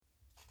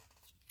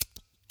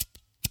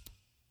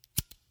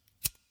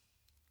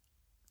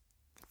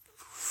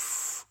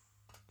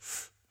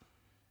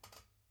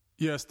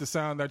Yes, the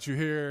sound that you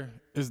hear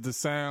is the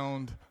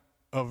sound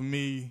of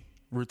me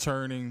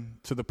returning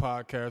to the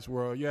podcast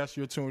world. Yes,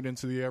 you're tuned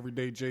into the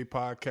Everyday Jay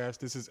podcast.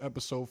 This is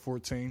episode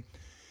 14.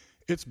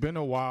 It's been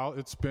a while.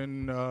 It's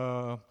been,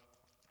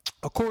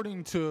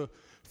 according to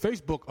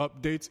Facebook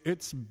updates,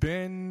 it's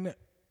been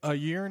a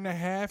year and a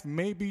half,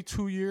 maybe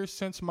 2 years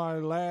since my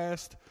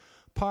last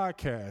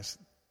podcast.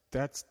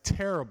 That's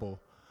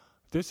terrible.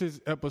 This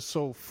is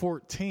episode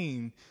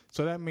 14,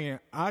 so that means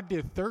I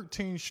did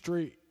 13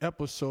 straight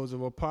episodes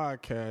of a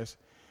podcast,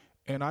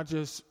 and I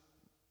just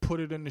put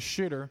it in the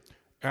shitter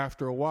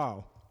after a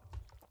while.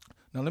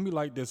 Now, let me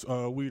light this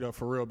weed up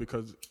for real,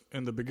 because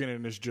in the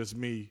beginning, it's just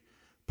me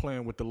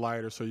playing with the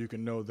lighter so you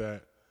can know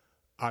that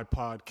I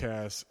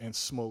podcast and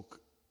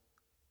smoke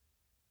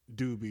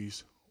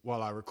doobies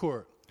while I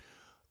record.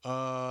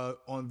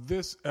 On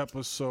this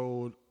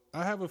episode,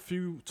 I have a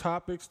few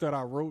topics that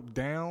I wrote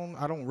down.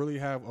 I don't really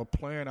have a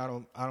plan. I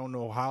don't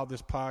know how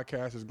this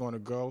podcast is going to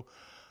go.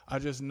 I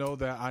just know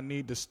that I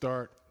need to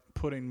start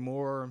putting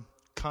more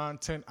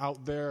content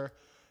out there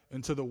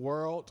into the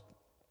world.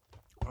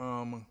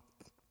 Hold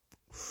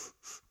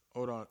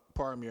on.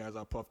 Pardon me as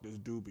I puff this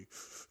doobie.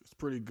 It's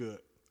pretty good.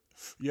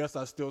 Yes,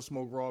 I still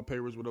smoke raw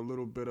papers with a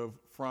little bit of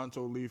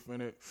fronto leaf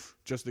in it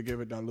just to give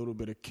it that little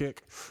bit of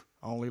kick.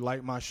 I only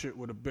light my shit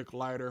with a Bic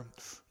lighter.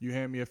 You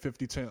hand me a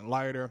 50-cent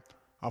lighter,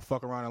 I'll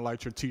fuck around and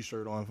light your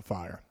T-shirt on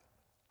fire.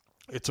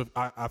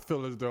 I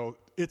feel as though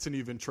it's an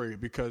even trade,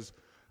 because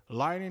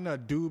lighting a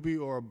doobie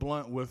or a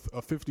blunt with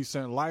a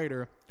 50-cent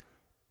lighter,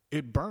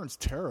 it burns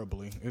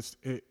terribly.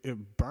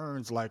 It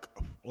burns like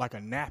a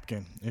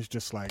napkin. It's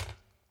just like,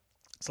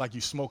 it's like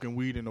you smoking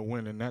weed in the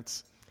wind, and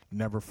that's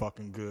never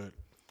fucking good.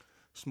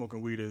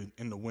 Smoking weed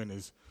in the wind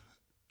it's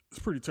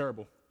pretty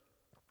terrible.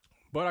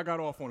 But I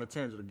got off on a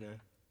tangent again.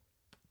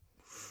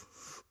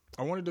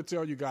 I wanted to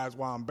tell you guys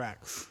why I'm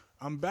back.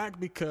 I'm back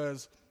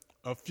because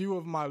a few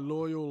of my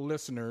loyal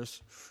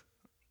listeners,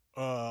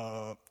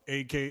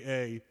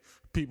 a.k.a.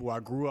 people I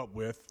grew up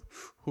with,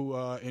 who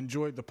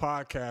enjoyed the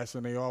podcast,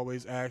 and they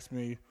always ask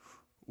me,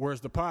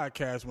 where's the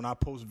podcast when I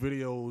post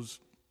videos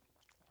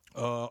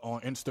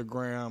on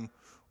Instagram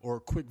or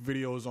quick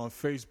videos on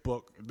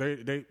Facebook.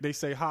 They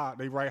say hi,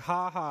 they write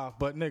ha,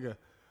 but nigga,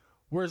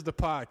 where's the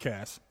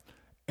podcast?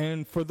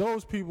 And for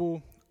those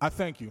people, I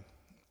thank you,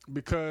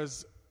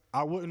 because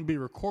I wouldn't be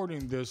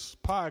recording this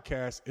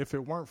podcast if it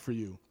weren't for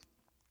you.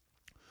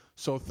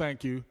 So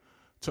thank you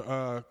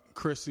to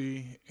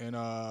Chrissy and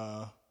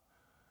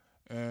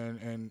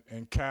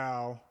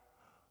Cal,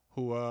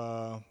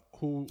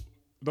 who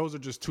those are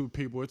just two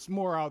people. It's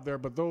more out there,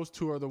 but those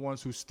two are the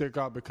ones who stick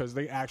out because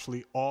they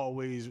actually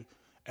always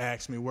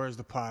ask me, where's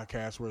the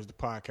podcast? Where's the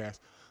podcast?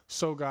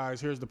 So guys,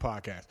 here's the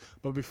podcast.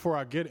 But before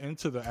I get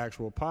into the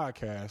actual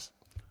podcast,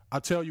 I'll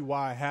tell you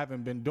why I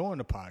haven't been doing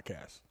the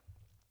podcast.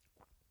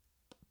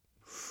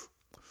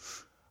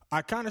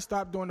 I kind of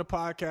stopped doing the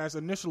podcast.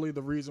 Initially,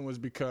 the reason was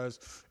because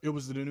it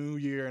was the new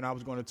year and I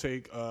was going to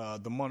take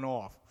the month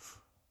off.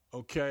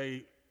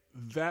 Okay,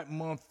 that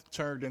month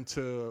turned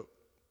into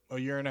a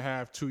year and a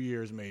half, 2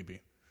 years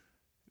maybe.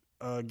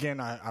 Again,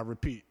 I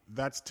repeat,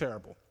 that's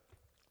terrible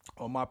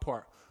on my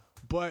part.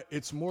 But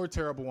it's more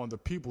terrible on the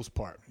people's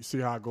part. You see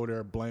how I go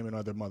there blaming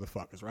other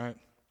motherfuckers, right?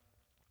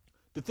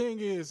 The thing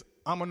is,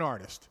 I'm an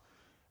artist.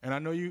 And I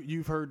know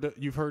you've heard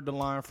the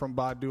line from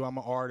Badu, I'm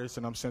an artist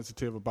and I'm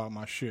sensitive about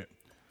my shit.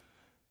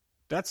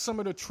 That's some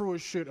of the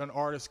truest shit an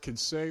artist could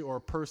say or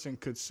a person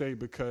could say,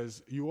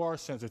 because you are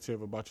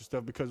sensitive about your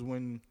stuff. Because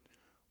when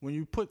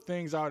you put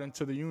things out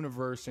into the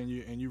universe and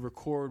you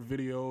record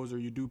videos, or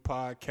you do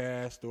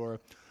podcasts,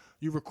 or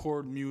you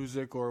record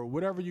music, or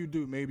whatever you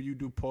do, maybe you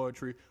do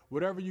poetry,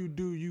 whatever you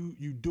do,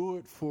 you do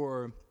it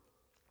for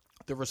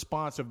the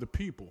response of the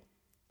people.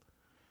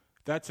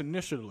 That's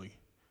initially.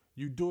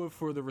 You do it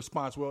for the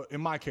response. Well,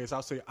 in my case,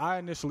 I'll say I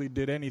initially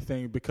did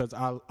anything because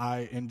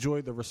I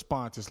enjoyed the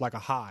response. It's like a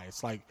high.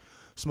 It's like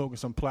smoking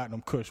some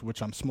platinum kush,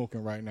 which I'm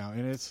smoking right now,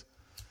 and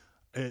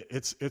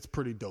it's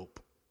pretty dope.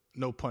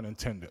 No pun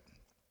intended.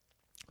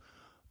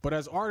 But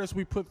as artists,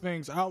 we put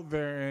things out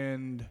there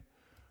and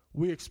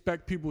we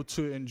expect people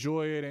to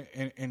enjoy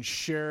it and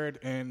share it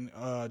and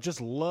just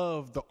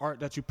love the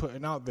art that you're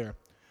putting out there.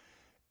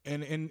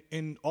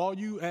 And all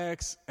you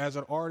ask as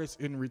an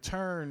artist in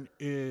return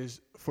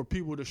is for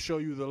people to show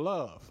you the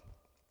love,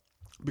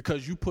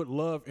 because you put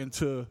love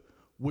into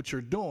what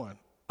you're doing.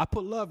 I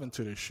put love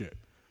into this shit.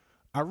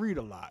 I read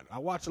a lot. I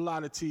watch a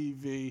lot of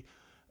TV,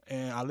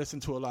 and I listen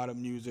to a lot of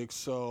music.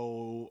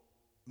 So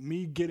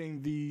me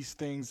getting these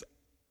things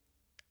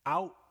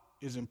out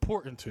is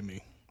important to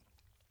me.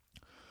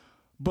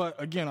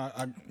 But again,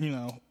 I'm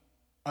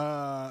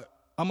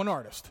an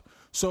artist.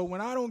 So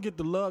when I don't get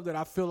the love that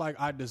I feel like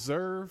I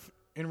deserve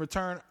in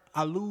return,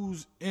 I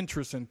lose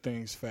interest in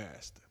things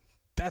fast.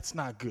 That's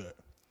not good,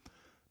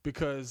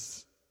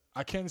 because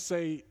I can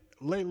say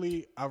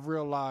lately I've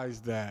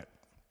realized that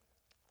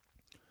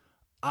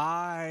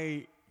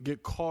I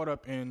get caught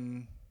up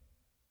in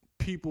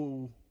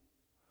people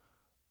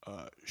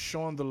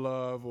showing the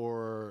love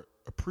or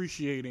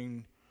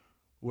appreciating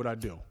what I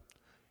do.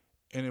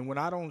 And then when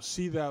I don't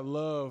see that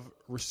love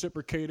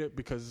reciprocated,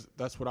 because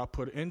that's what I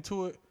put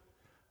into it,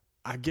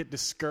 I get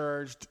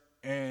discouraged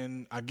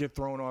and I get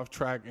thrown off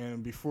track.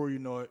 And before you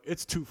know it,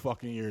 it's 2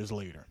 fucking years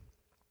later.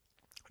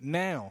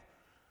 Now,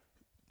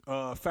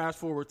 fast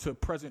forward to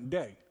present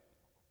day.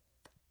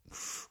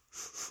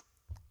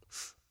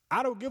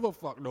 I don't give a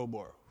fuck no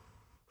more.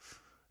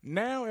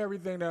 Now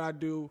everything that I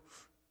do,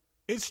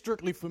 it's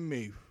strictly for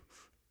me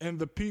and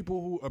the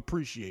people who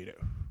appreciate it.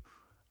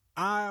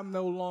 I am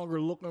no longer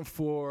looking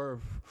for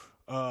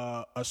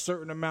a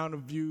certain amount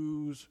of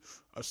views,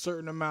 a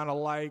certain amount of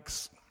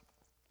likes,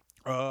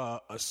 a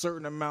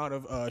certain amount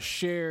of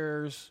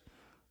shares,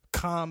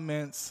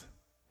 comments,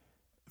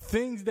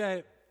 things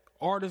that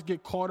artists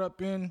get caught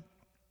up in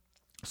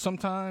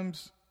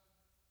sometimes,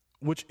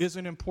 which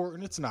isn't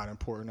important. It's not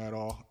important at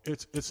all.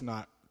 It's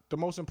not. The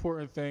most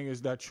important thing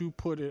is that you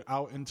put it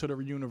out into the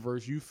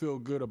universe, you feel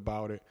good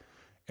about it,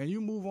 and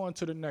you move on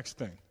to the next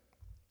thing.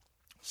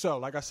 So,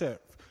 like I said,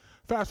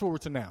 fast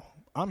forward to now.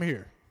 I'm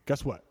here.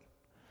 Guess what?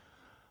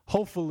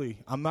 Hopefully,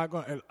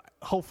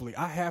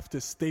 I have to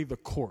stay the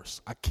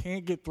course. I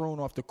can't get thrown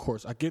off the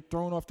course. I get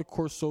thrown off the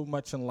course so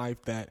much in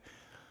life that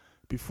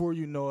before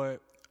you know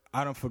it,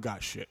 I done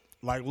forgot shit.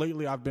 Like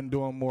lately, I've been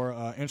doing more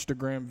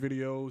Instagram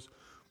videos.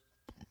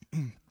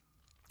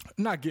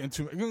 Not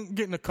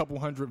getting a couple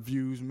hundred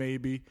views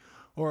maybe,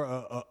 or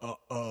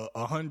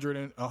a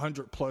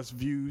hundred plus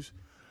views.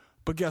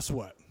 But guess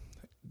what?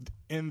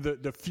 In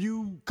the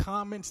few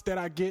comments that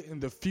I get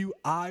and the few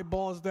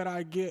eyeballs that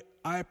I get,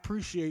 I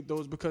appreciate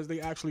those because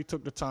they actually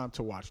took the time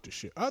to watch the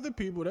shit. Other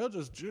people, they'll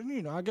just,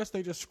 I guess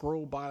they just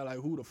scroll by like,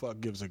 who the fuck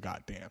gives a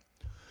goddamn?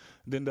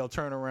 Then they'll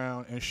turn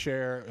around and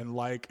share and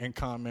like and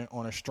comment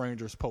on a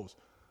stranger's post.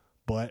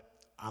 But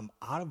I'm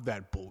out of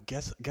that bull.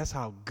 Guess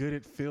how good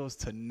it feels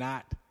to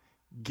not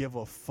give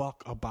a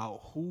fuck about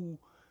who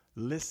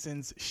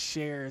listens,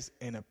 shares,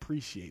 and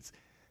appreciates.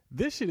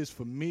 This shit is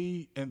for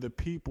me and the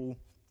people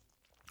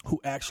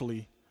who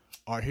actually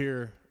are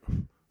here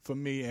for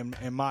me and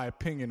my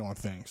opinion on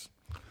things.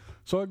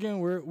 So again,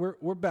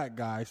 we're back,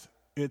 guys.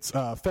 It's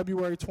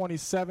February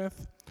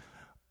 27th.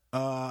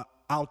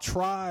 I'll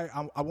try.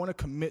 I want to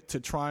commit to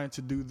trying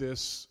to do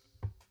this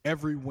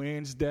every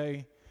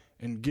Wednesday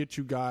and get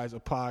you guys a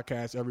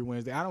podcast every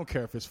Wednesday. I don't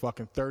care if it's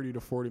fucking 30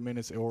 to 40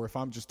 minutes or if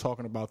I'm just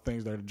talking about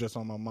things that are just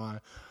on my mind.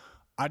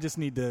 I just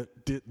need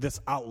this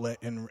outlet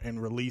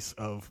and release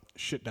of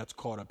shit that's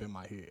caught up in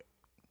my head.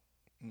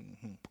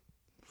 Mm-hmm.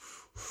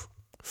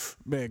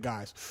 Man,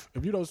 guys,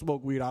 if you don't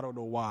smoke weed, I don't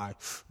know why,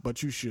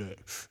 but you should.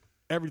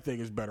 Everything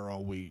is better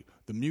on weed.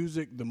 The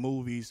music, the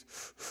movies,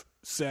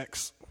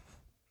 sex,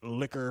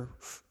 liquor,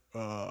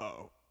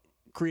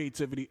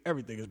 creativity,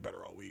 everything is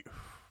better on weed.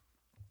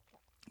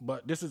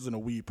 But this isn't a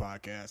weed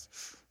podcast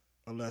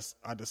unless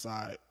I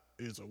decide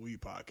it's a weed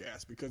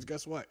podcast. Because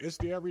guess what? It's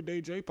the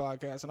Everyday Jay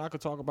podcast, and I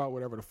could talk about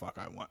whatever the fuck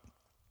I want.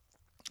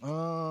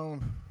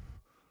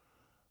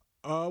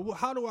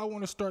 How do I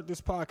want to start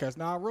this podcast?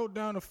 Now, I wrote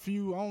down a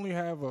few. I only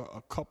have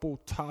a couple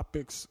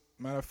topics.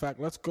 Matter of fact,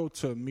 let's go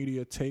to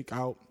Media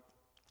Takeout.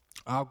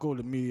 I'll go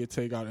to Media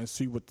Takeout and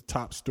see what the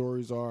top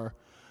stories are.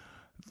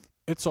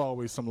 It's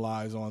always some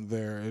lies on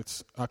there.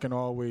 I can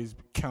always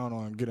count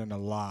on getting a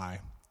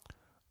lie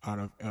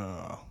out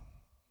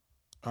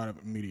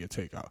of Media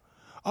Takeout.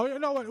 Oh, you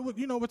know what?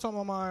 You know what's on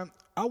my mind?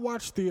 I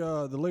watched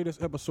the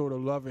latest episode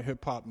of Love and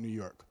Hip Hop New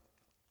York.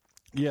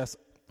 Yes,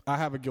 I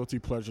have a guilty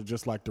pleasure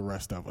just like the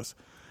rest of us.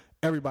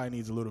 Everybody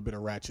needs a little bit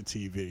of ratchet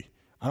TV.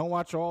 I don't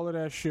watch all of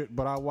that shit,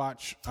 but I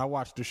watch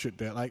the shit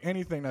that, like,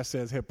 anything that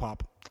says hip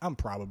hop, I'm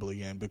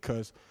probably in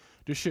because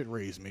this shit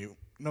raised me,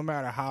 no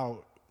matter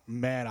how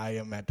mad I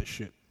am at the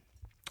shit.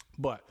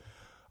 But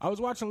I was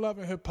watching Love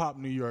and Hip Hop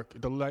New York,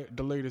 the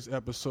latest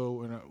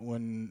episode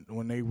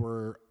when they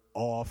were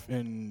off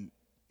in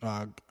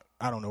I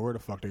don't know where the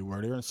fuck they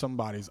were. They were in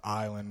somebody's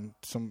island,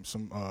 some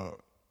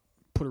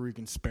Puerto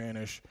Rican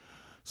Spanish,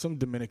 some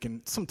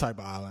Dominican, some type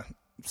of island.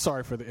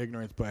 Sorry for the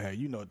ignorance, but hey,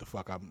 you know what the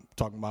fuck I'm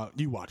talking about.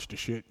 You watch the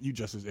shit. You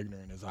just as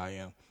ignorant as I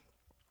am.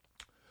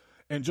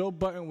 And Joe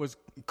Budden was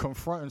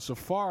confronting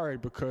Safari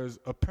because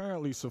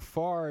apparently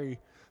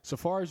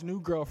Safari's new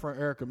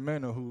girlfriend, Erica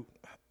Mena, who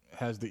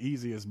has the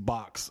easiest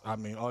box. I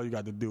mean, all you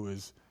got to do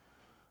is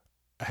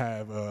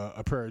have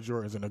a pair of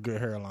Jordans and a good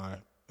hairline.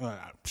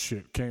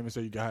 Shit, can't even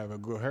say you can have a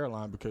good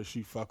hairline because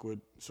she fuck with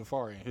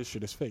Safari and his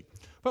shit is fake.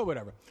 But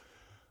whatever.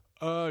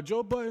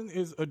 Joe Budden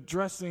is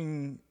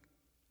addressing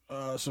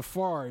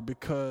Safari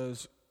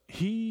because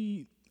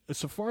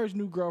Safari's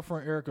new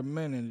girlfriend, Erica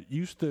Mena,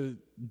 used to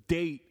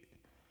date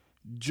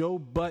Joe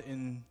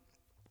Budden's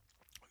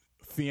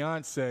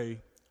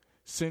fiance,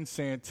 Sin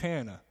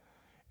Santana.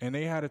 And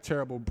they had a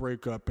terrible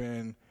breakup,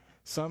 and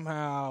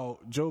somehow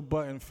Joe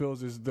Budden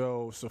feels as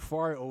though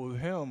Safari owes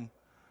him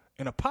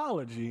an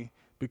apology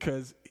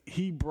because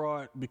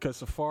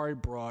Safari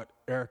brought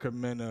Erica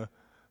Mena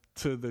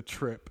to the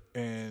trip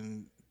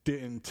and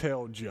didn't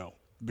tell Joe.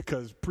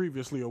 Because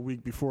previously, a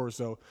week before or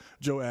so,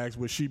 Joe asked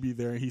would she be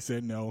there, and he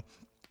said no.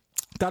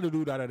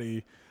 Da-da-do,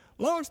 da-da-dee.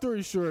 Long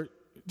story short,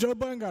 Joe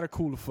Budden got to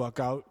cool the fuck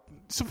out.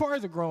 So far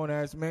as a grown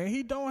ass man,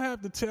 he don't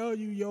have to tell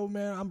you, yo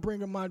man, I'm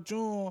bringing my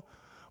John,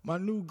 my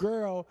new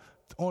girl,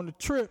 on the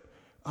trip.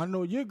 I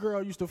know your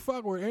girl used to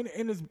fuck with her,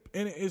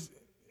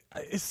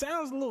 it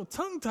sounds a little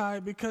tongue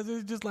tied because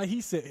it's just like he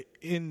said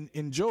in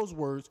Joe's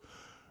words,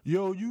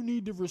 yo, you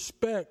need to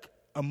respect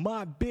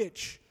my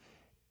bitch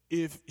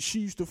if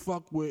she used to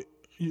fuck with,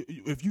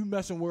 if you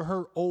messing with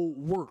her old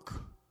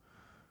work.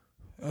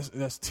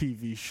 That's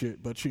TV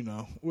shit, but you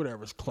know,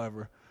 whatever's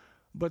clever.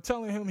 But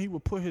telling him he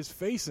would put his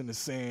face in the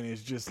sand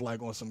is just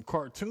like on some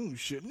cartoon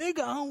shit. Nigga,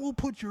 I will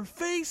put your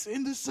face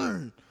in the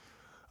sand.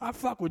 I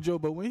fuck with Joe,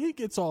 but when he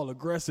gets all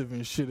aggressive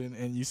and shit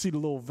and you see the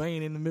little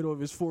vein in the middle of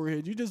his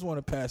forehead, you just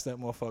want to pass that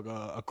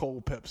motherfucker a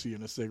cold Pepsi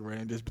and a cigarette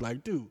and just be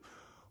like, dude,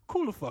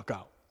 cool the fuck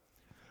out.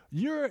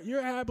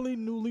 You're happily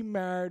newly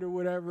married or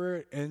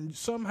whatever, and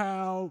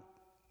somehow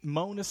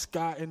Mona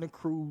Scott and the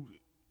crew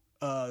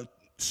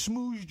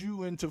smoozed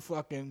you into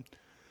fucking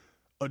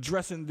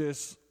addressing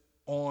this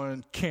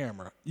on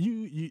camera.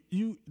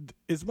 You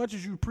as much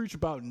as you preach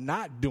about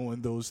not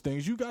doing those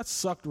things, you got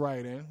sucked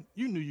right in.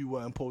 You knew you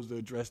weren't supposed to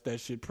address that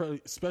shit,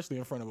 especially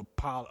in front of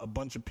a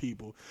bunch of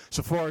people.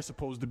 Safari's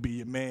supposed to be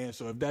your man,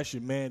 so if that's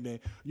your man, then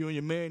you and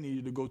your man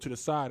needed to go to the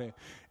side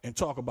and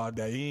talk about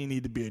that. He ain't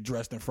need to be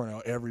addressed in front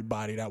of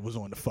everybody that was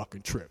on the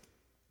fucking trip.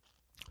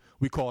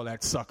 We call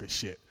that sucker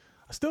shit.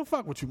 I still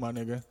fuck with you, my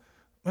nigga,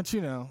 but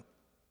you know,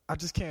 I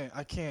just can't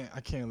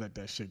let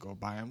that shit go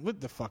by. And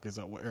what the fuck is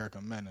up with Erica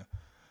Mena?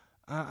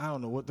 I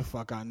don't know what the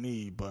fuck I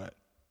need, but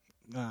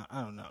I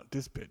don't know.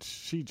 This bitch,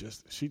 she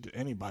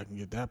anybody can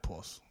get that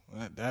puss.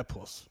 That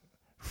puss.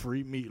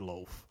 Free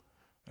meatloaf.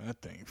 That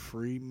thing,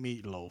 free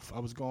meatloaf. I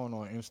was going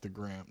on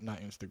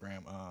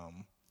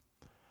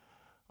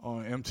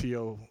on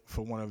MTO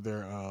for one of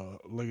their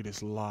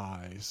latest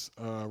lies.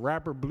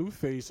 Rapper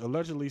Blueface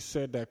allegedly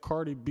said that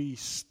Cardi B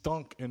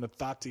stunk in the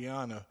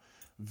Tatiana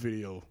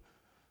video.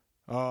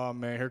 Oh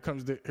man, here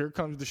comes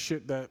the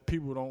shit that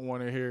people don't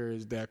want to hear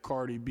is that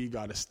Cardi B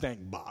got a stank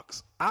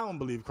box. I don't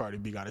believe Cardi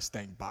B got a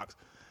stank box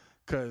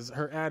because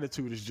her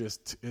attitude is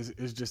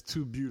just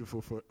too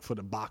beautiful for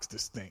the box to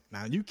stink.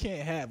 Now you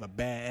can't have a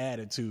bad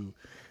attitude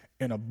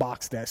in a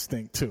box that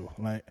stink too.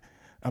 Like,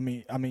 I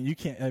mean you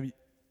can't.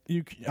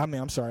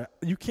 I'm sorry.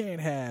 You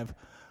can't have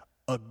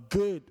a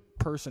good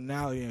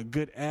personality and a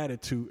good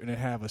attitude and then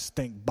have a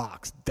stink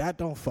box. That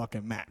don't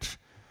fucking match.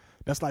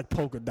 That's like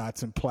polka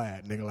dots and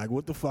plaid, nigga. Like,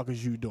 what the fuck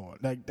is you doing?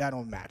 Like, that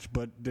don't match.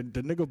 But the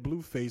nigga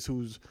Blueface,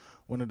 who's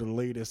one of the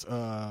latest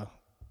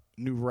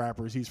new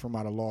rappers, he's from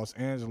out of Los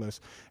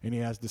Angeles, and he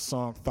has the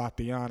song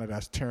Tatiana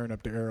that's tearing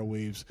up the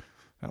airwaves.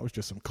 That was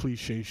just some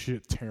cliche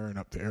shit tearing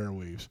up the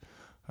airwaves.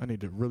 I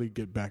need to really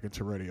get back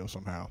into radio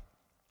somehow.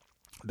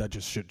 That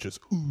shit just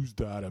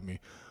oozed out of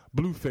me.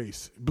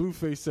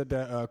 Blueface said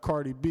that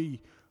Cardi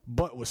B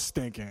butt was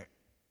stinking.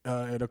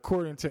 And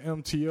according to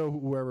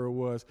MTO, whoever it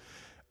was,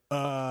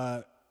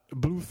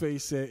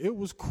 Blueface said it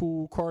was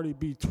cool. Cardi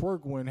B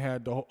twerk when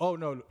had the whole, oh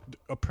no,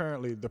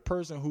 apparently the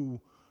person who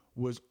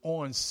was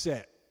on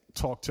set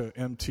talked to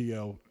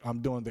MTL.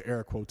 I'm doing the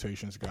air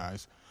quotations,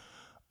 guys.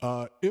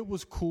 It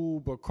was cool,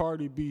 but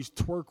Cardi B's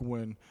twerk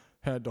win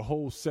had the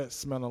whole set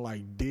smelling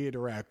like dead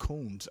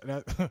raccoons.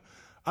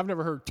 I've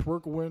never heard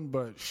twerk wind,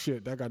 but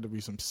shit, that got to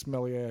be some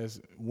smelly ass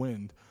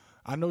wind.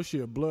 I know she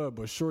a blood,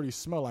 but shorty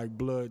smell like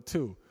blood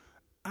too.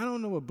 I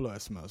don't know what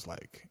blood smells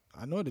like.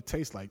 I know what it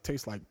tastes like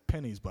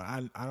pennies, but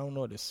I don't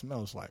know what it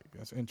smells like.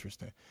 That's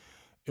interesting.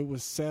 It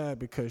was sad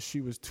because she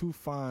was too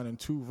fine and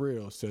too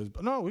real, says,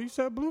 but no, he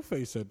said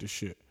Blueface said the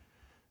shit.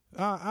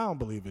 I don't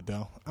believe it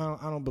though. I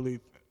don't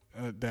believe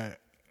that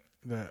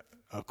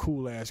a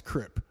cool ass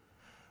Crip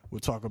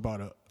would talk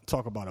about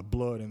a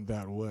blood in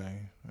that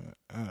way.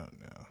 I don't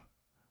know.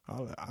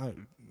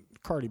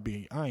 Cardi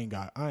B, I ain't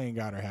got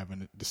her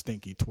having the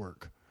stinky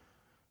twerk.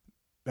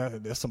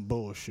 That's some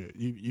bullshit.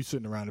 You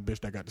sitting around a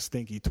bitch that got the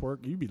stinky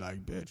twerk, you be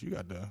like, bitch, you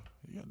got to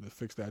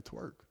fix that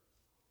twerk.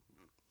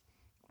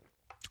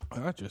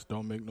 That just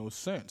don't make no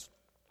sense.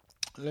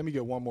 Let me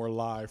get one more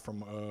live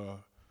from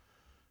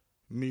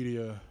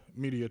Media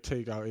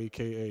Takeout,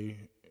 aka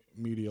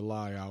Media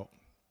Lie Out.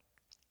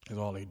 Cause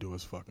all they do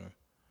is fucking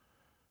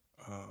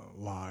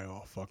lie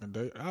all fucking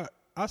day.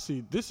 I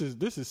see. This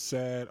is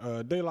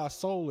sad. De La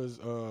Soul is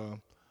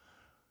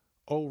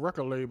old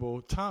record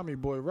label Tommy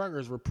Boy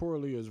Records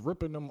reportedly is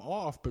ripping them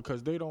off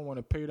because they don't want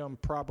to pay them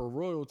proper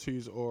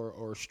royalties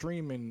or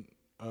streaming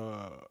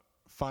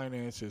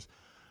finances.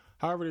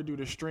 However they do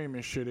the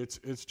streaming shit,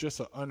 it's just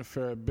an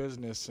unfair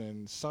business,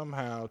 and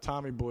somehow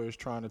Tommy Boy is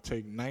trying to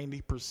take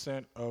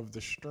 90% of the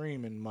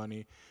streaming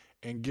money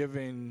and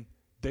giving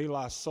De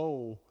La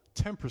Soul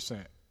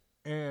 10%.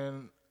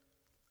 And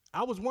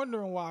I was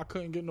wondering why I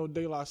couldn't get no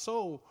De La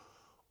Soul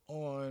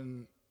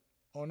on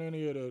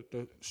any of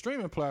the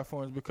streaming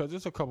platforms, because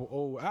it's a couple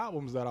old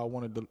albums that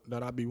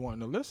I be wanting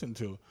to listen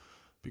to,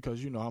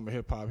 because you know I'm a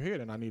hip hop head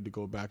and I need to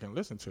go back and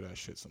listen to that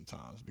shit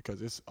sometimes,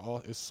 because it's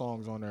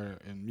songs on there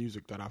and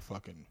music that I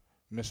fucking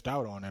missed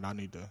out on that I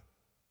need to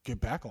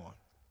get back on.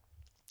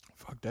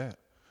 Fuck that.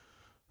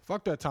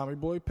 Fuck that, Tommy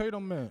boy. Pay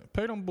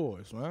them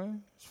boys,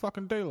 man. It's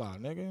fucking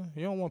daylight, nigga.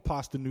 You don't want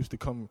Pasta Noose to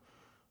come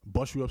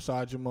bust you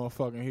upside your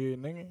motherfucking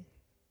head, nigga.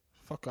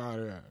 Fuck out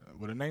of there.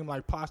 With a name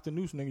like Pasta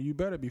Noose, nigga, you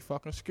better be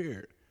fucking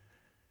scared.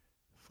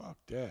 Fuck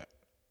that.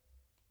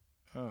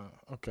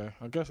 Okay.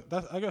 I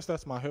guess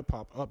that's my hip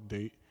hop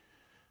update.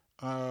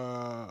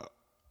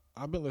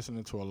 I've been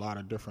listening to a lot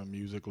of different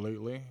music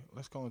lately.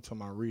 Let's go into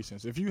my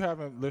recents. If you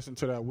haven't listened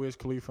to that Wiz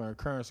Khalifa and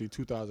Currency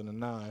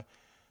 2009,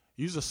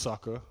 you's a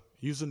sucker,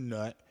 you's a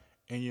nut,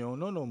 and you don't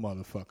know no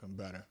motherfucking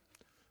better.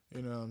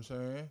 You know what I'm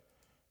saying?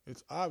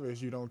 It's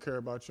obvious you don't care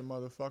about your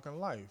motherfucking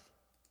life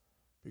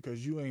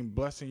because you ain't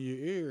blessing your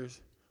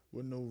ears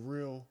with no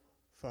real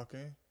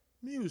fucking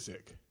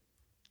music.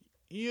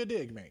 You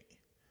dig me?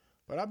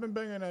 But I've been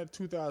banging that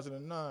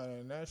 2009,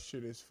 and that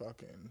shit is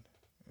fucking.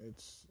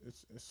 It's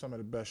some of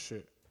the best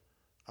shit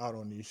out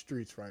on these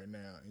streets right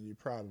now, and you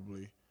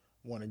probably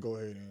want to go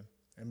ahead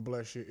and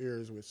bless your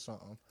ears with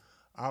something.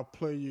 I'll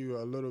play you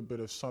a little bit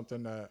of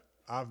something that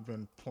I've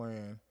been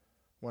playing,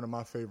 one of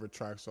my favorite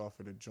tracks off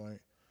of the joint.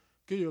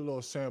 Give you a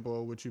little sample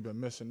of what you've been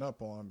missing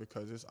up on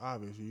because it's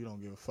obvious you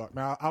don't give a fuck.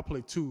 Now, I'll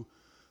play two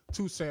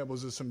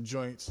samples of some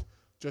joints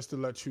just to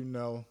let you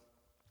know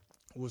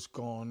what's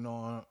going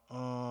on.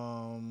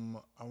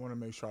 I want to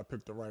make sure I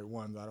pick the right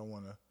ones. I don't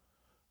want to.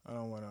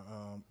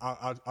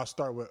 I'll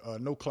start with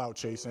No Clout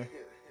Chasing.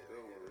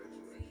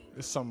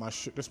 This is some of my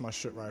shit. This is my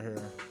shit right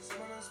here.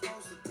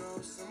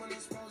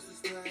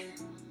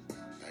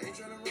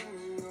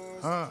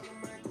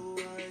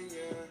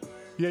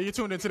 Yeah, you're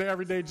tuned into the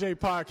Everyday Jay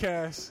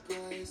podcast.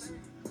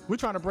 We're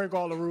trying to break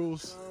all the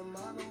rules.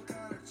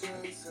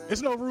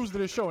 There's no rules to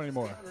this show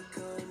anymore.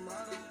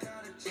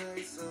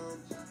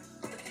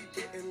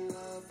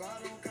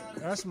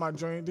 That's my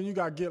joint. Then you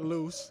got Get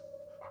Loose.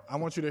 I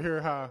want you to hear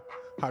how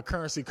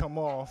Currency come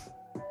off.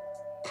 You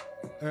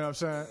know what I'm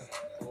saying?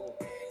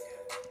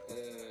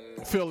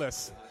 Feel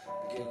this.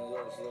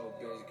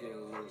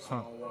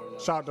 Huh.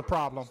 Shout out to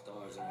Problem.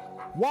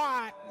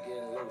 What?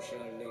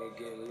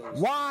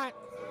 What?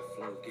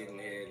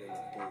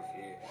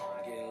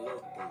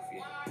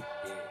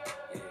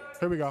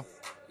 Here we go.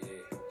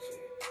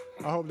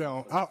 I hope they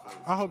don't.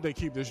 I hope they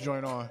keep this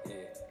joint on.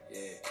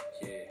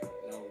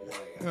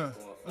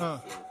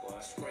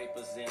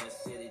 Scrapers in the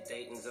city,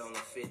 Dayton's on a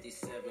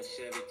 57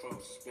 Chevy, chrome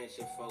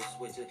suspension, 4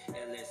 switches,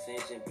 LS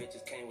engine,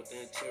 bitches came with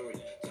the interior.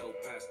 Joe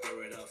Pie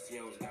stir it up,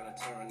 fumes gotta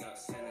turn up,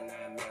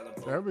 79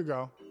 Malibu. There we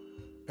go.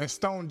 And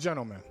Stone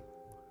Gentleman.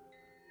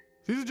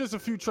 These are just a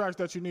few tracks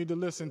that you need to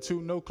listen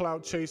to. No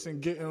Clout Chasing,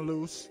 Getting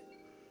Loose.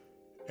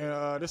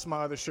 And this is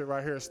my other shit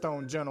right here,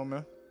 Stone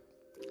Gentleman.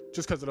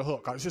 Just because of the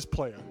hook. I just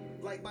play it.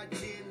 Like my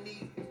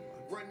Jenny,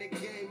 run the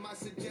game. I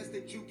suggest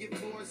that you get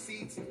 4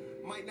 seats.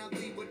 Might not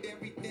leave with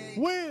everything.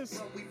 Wiz.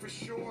 But we for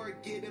sure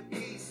get a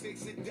piece.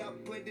 Fix it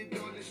up, put it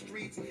on the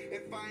streets.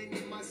 If I ain't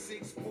in my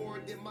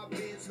 6'4", then my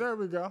Benz. There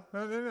we go.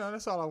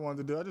 That's all I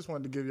wanted to do. I just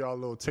wanted to give y'all a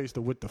little taste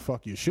of what the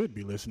fuck you should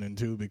be listening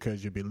to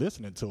because you'll be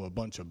listening to a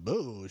bunch of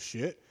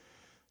bullshit.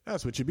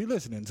 That's what you be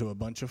listening to, a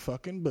bunch of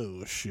fucking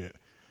bullshit.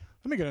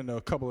 Let me get into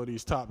a couple of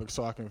these topics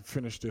so I can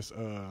finish this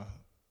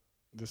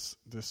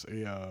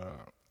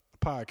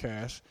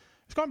podcast.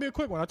 It's going to be a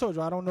quick one. I told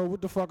you I don't know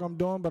what the fuck I'm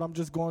doing, but I'm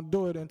just going to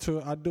do it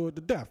until I do it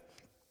to death.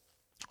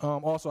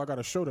 Also, I got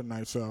a show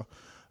tonight, so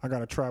I got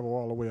to travel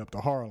all the way up to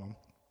Harlem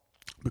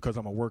because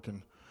I'm a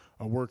working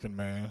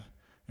man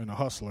and a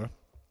hustler,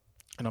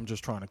 and I'm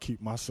just trying to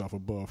keep myself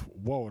above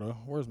water.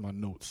 Where's my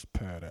notes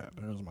pad at?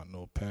 There's my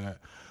notepad.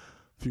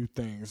 Few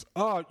things.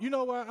 You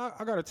know what?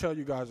 I got to tell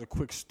you guys a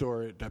quick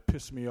story that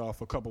pissed me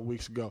off a couple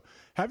weeks ago.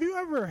 Have you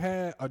ever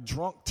had a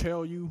drunk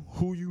tell you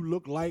who you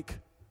look like?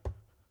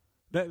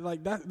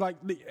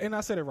 And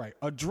I said it right.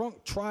 A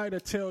drunk try to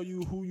tell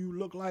you who you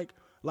look like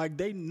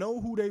they know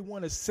who they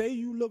want to say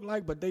you look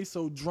like, but they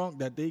so drunk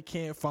that they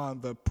can't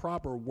find the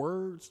proper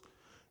words,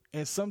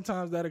 and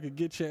sometimes that could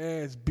get your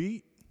ass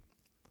beat.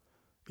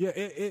 Yeah,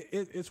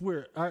 it's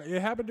weird.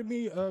 It happened to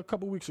me a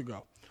couple weeks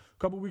ago.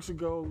 A couple weeks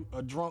ago,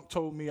 a drunk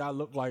told me I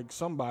looked like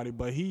somebody,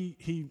 but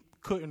he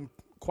couldn't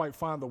quite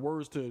find the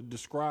words to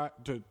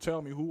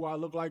tell me who I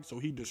look like, so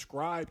he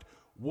described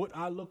what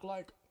I look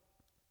like.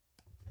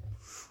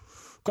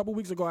 A couple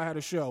weeks ago, I had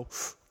a show,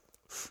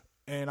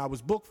 and I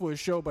was booked for a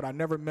show, but I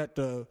never met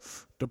the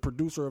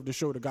producer of the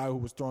show, the guy who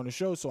was throwing the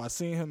show, so I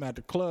seen him at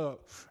the club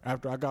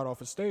after I got off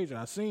the stage, and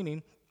I seen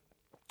him.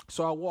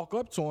 So I walk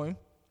up to him,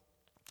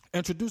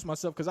 introduce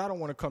myself, because I don't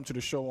want to come to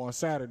the show on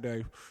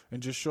Saturday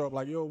and just show up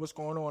like, yo, what's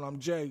going on? I'm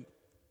Jay.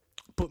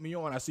 Put me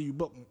on. I see you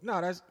booking.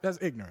 No, that's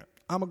ignorant.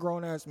 I'm a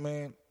grown-ass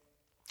man,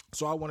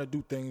 so I want to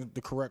do things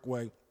the correct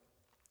way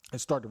and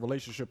start the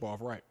relationship off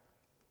right.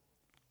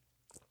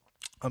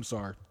 I'm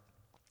sorry.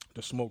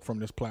 The smoke from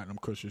this platinum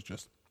kush is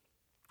just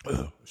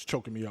it's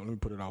choking me up. Let me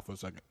put it out for a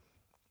second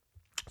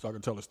so I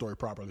can tell the story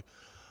properly.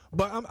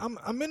 But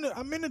I'm in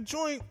the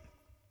joint.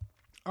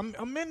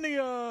 I'm in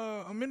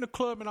the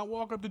club, and I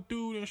walk up to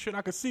dude and shit.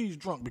 I can see he's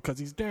drunk because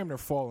he's damn near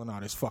falling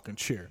out his fucking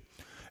chair,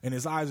 and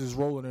his eyes is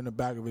rolling in the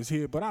back of his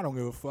head. But I don't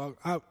give a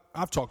fuck.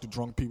 I've talked to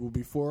drunk people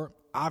before.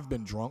 I've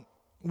been drunk.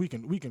 We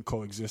can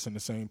coexist in the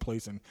same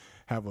place and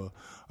have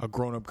a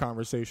grown-up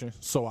conversation.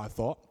 So I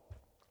thought.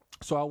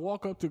 So I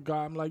walk up to the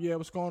guy. I'm like, yeah,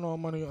 what's going on,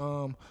 money?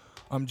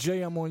 I'm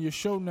Jay. I'm on your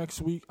show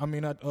next week.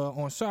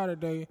 On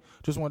Saturday.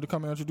 Just wanted to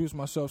come and introduce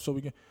myself so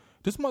we can.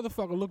 This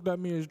motherfucker looked at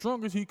me as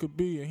drunk as he could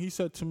be, and he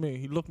said to me,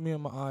 he looked me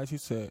in my eyes. He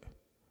said,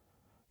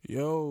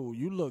 "Yo,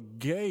 you look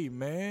gay,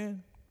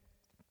 man."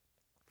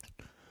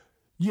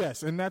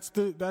 Yes, and that's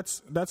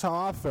how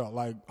I felt.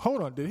 Like,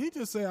 hold on, did he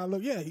just say I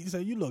look? Yeah, he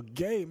said you look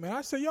gay, man.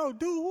 I said, yo,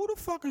 dude, who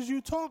the fuck is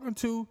you talking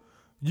to?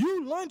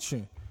 You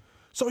lunching?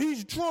 So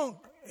he's drunk,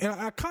 and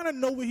I kind of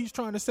know what he's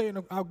trying to say,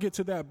 and I'll get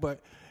to that. But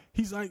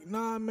he's like,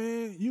 nah,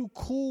 man, you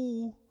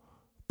cool,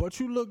 but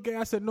you look gay.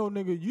 I said, no,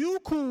 nigga, you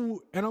cool,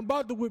 and I'm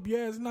about to whip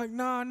your ass. And like,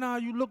 nah,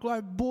 you look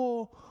like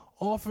Bull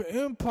off of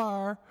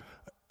Empire.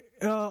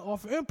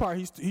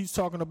 He's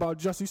talking about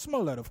Jussie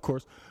Smollett, of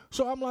course.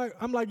 So I'm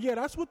like, yeah,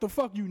 that's what the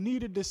fuck you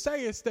needed to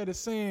say instead of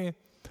saying,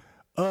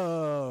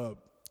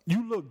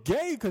 you look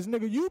gay, cause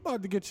nigga, you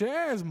about to get your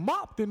ass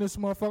mopped in this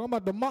motherfucker. I'm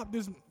about to mop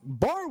this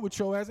bar with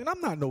your ass, and I'm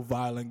not no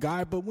violent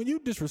guy, but when you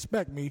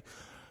disrespect me,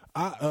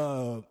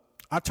 I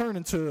turn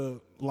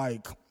into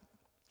like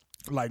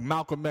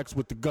Malcolm X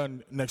with the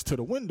gun next to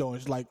the window, and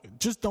it's like,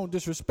 just don't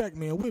disrespect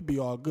me and we'll be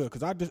all good,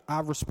 because I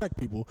respect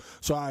people,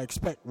 so I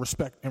expect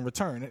respect in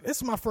return. And this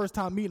is my first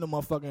time meeting a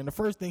motherfucker, and the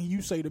first thing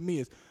you say to me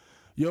is,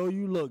 yo,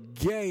 you look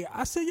gay.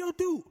 I say, yo,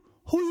 dude,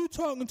 who you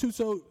talking to?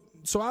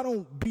 So I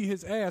don't beat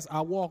his ass.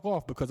 I walk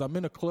off because I'm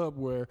in a club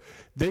where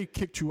they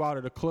kicked you out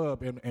of the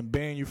club and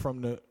ban you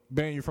from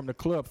the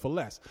club for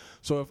less.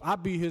 So if I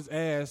beat his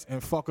ass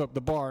and fuck up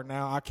the bar,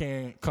 now I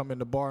can't come in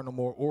the bar no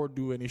more or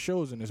do any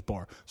shows in this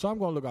bar. So I'm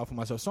gonna look out for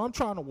myself. So I'm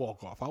trying to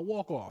walk off. I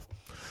walk off,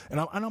 and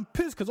I'm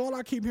pissed because all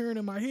I keep hearing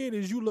in my head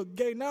is you look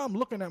gay. Now I'm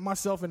looking at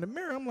myself in the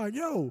mirror. I'm like,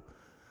 yo,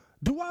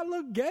 do I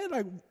look gay?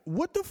 Like,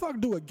 what the fuck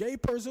do a gay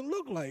person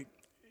look like?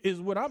 Is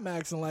what I'm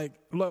asking. Like,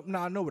 look,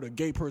 now I know what a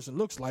gay person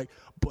looks like,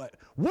 but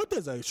what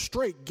does a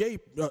straight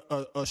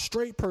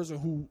person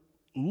who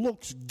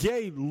looks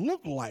gay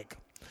look like?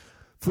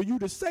 For you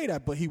to say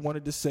that, but he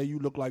wanted to say you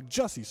look like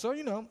Jussie. So,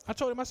 I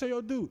told him, I said, yo,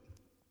 dude,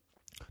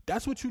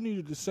 that's what you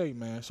needed to say,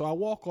 man. So I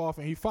walk off,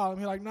 and he followed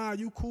me like, nah,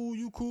 you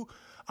cool.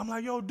 I'm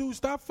like, yo, dude,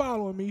 stop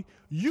following me.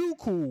 You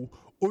cool,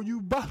 or you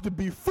about to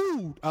be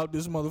food out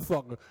this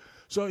motherfucker.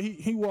 So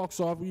he walks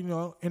off,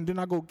 and then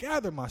I go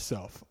gather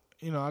myself.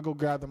 I go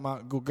gather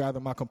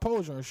my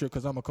composure and shit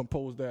because I'm a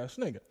composed ass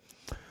nigga.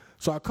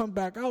 So I come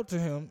back out to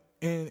him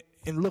and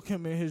look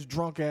him in his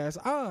drunk ass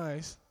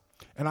eyes,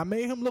 and I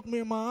made him look me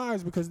in my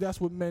eyes because that's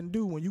what men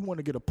do when you want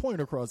to get a point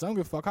across. I don't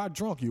give a fuck how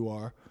drunk you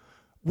are.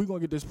 We're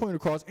gonna get this point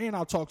across, and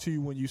I'll talk to you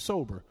when you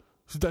sober.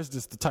 So that's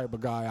just the type of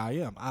guy I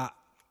am. I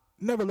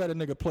never let a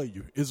nigga play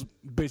you. Is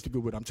basically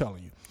what I'm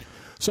telling you.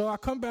 So I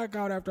come back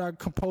out after I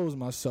compose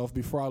myself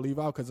before I leave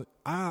out because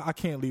I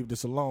can't leave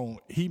this alone.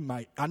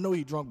 I know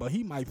he drunk, but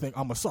he might think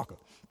I'm a sucker.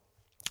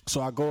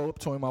 So I go up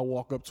to him, I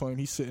walk up to him,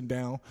 he's sitting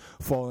down,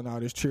 falling out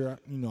of his chair.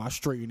 I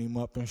straighten him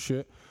up and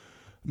shit,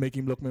 make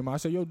him look me in my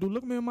eyes. I say, yo, dude,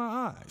 look me in my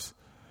eyes.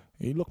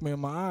 And he looked me in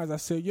my eyes. I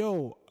said,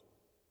 yo,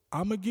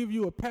 I'm going to give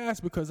you a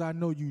pass because I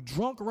know you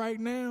drunk right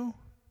now,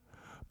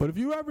 but if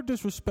you ever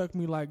disrespect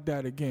me like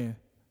that again,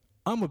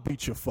 I'm going to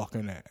beat your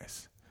fucking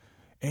ass.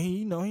 And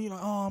he like,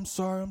 oh, I'm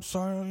sorry,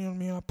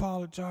 I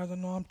apologize, I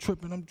know I'm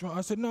tripping, I'm drunk.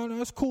 I said, no,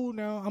 it's cool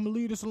now, I'm gonna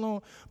leave this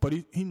alone. But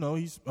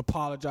he's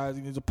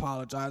apologizing,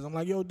 I'm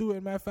like, yo,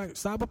 dude, matter of fact,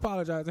 stop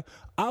apologizing.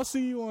 I'll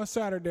see you on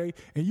Saturday,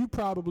 and you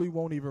probably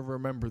won't even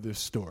remember this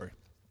story.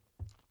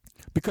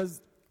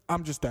 Because I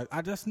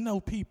just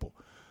know people.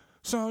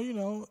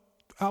 So,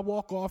 I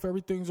walk off,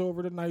 everything's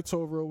over, the night's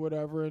over or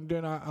whatever, and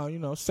then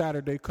I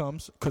Saturday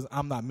comes, because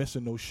I'm not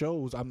missing no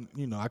shows. I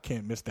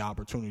can't miss the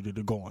opportunity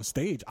to go on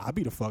stage. I'll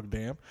be the fuck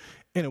damn.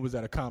 And it was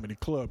at a comedy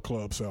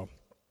club, so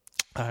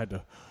I had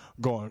to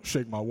go and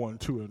shake my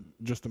 1-2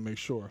 just to make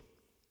sure.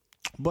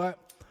 But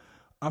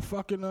I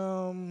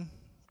fucking,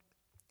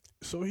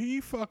 so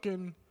he's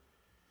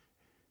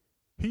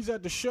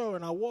at the show,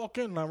 and I walk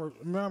in, and I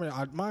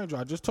remember, mind you,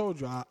 I just told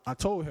you, I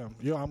told him,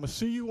 yo, I'm going to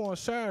see you on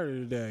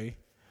Saturday today.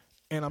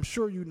 And I'm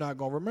sure you're not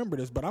gonna remember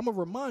this, but I'm gonna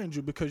remind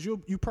you because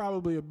you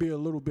probably will be a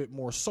little bit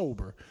more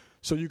sober,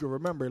 so you can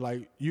remember.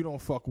 Like, you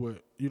don't fuck with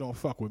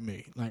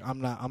me. Like, I'm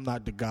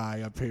not the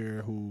guy up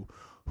here who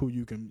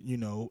you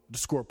can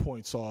score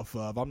points off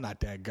of. I'm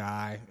not that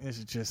guy.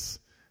 That's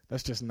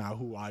just not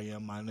who I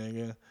am, my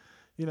nigga.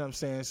 You know what I'm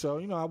saying? So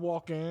I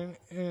walk in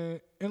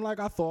and like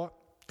I thought,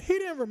 he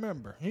didn't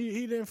remember.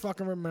 He didn't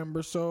fucking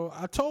remember. So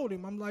I told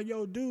him, I'm like,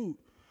 yo, dude.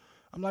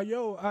 I'm like,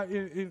 yo.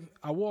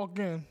 I walk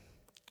in.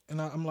 And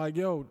I'm like,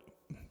 yo,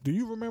 do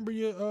you remember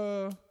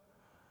you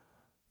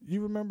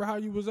remember how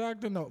you was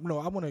acting? No,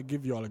 I want to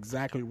give y'all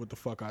exactly what the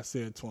fuck I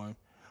said to him.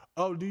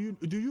 Oh, do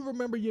you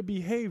remember your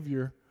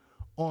behavior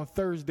on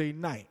Thursday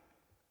night?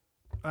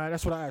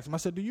 That's what I asked him. I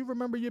said, do you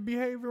remember your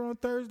behavior on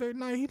Thursday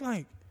night? He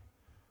like,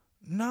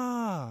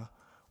 nah.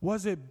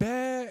 Was it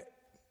bad?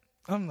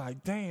 I'm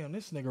like, damn,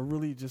 this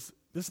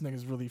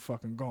nigga's really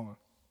fucking gone.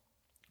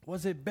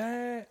 Was it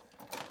bad?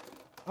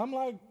 I'm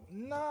like,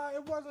 nah,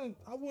 it wasn't.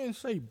 I wouldn't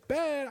say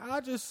bad.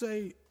 I just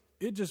say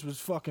it just was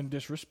fucking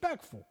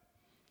disrespectful.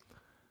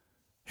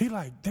 He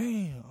like,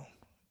 damn,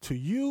 to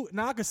you.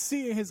 Now I could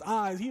see in his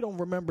eyes he don't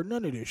remember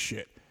none of this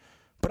shit.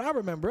 But I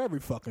remember every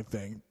fucking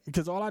thing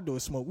because all I do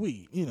is smoke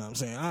weed. You know what I'm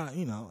saying?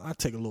 I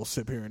take a little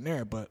sip here and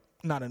there, but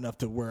not enough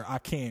to where I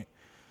can't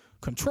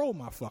control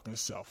my fucking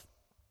self.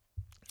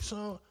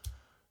 So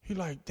he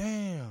like,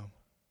 damn,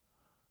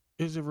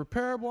 is it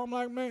repairable? I'm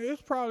like, man,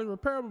 it's probably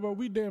repairable, but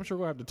we damn sure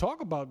gonna have to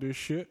talk about this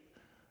shit.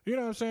 You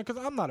know what I'm saying?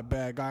 Because I'm not a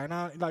bad guy, and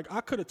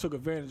I could have took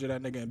advantage of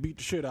that nigga and beat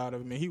the shit out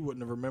of him, and he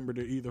wouldn't have remembered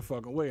it either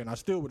fucking way, and I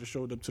still would have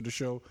showed up to the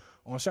show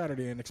on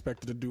Saturday and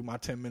expected to do my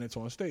 10 minutes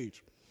on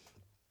stage.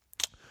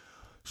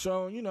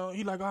 So, you know,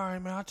 he like, all right,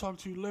 man, I'll talk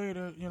to you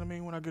later, you know what I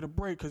mean, when I get a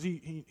break, because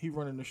he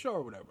running the show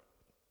or whatever.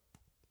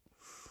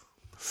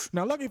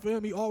 Now, lucky for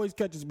him, he always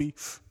catches me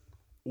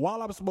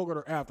while I'm smoking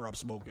or after I'm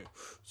smoking.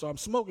 So I'm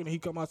smoking, and he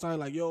come outside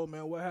like, yo,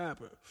 man, what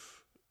happened?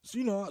 So,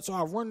 you know, so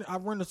I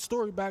run the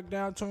story back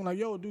down to him like,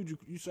 yo, dude,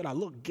 you said I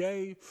look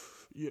gay.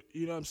 You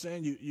know what I'm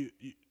saying?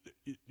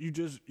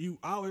 You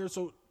out here.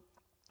 So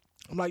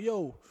I'm like,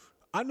 yo,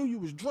 I knew you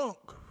was drunk.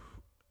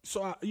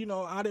 So, I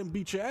didn't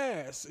beat your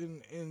ass.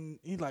 And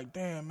he like,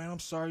 damn, man, I'm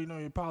sorry. You know,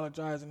 he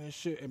apologizing and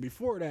shit. And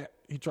before that,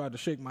 he tried to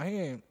shake my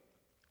hand.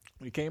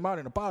 When he came out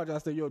and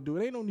apologized, I said, yo,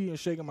 dude, ain't no need in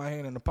shaking my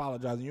hand and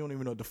apologizing. You don't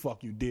even know what the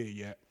fuck you did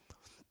yet.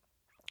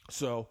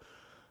 So,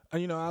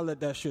 you know, I let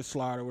that shit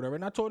slide or whatever.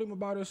 And I told him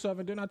about himself.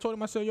 And then I told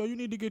him, I said, yo, you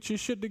need to get your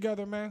shit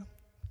together, man.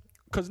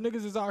 Because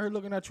niggas is out here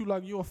looking at you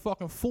like you a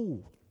fucking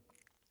fool.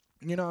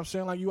 You know what I'm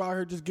saying? Like you out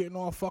here just getting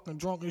all fucking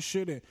drunk and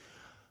shit and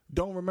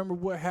don't remember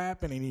what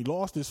happened, and he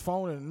lost his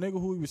phone, and the nigga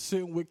who he was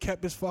sitting with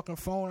kept his fucking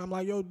phone. I'm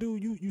like, yo,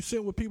 dude, you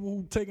sitting with people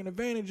who taking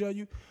advantage of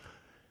you.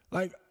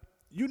 Like,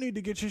 you need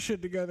to get your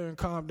shit together and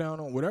calm down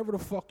on whatever the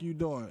fuck you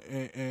doing.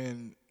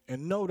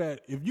 And know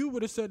that if you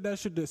would have said that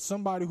shit to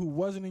somebody who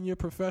wasn't in your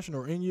profession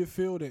or in your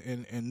field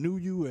and knew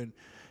you and,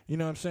 you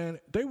know what I'm saying,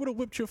 they would have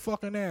whipped your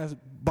fucking ass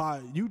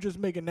by you just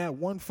making that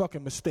one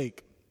fucking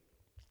mistake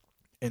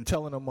and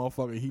telling a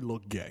motherfucker he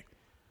looked gay.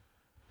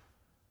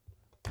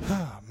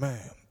 Ah,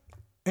 man.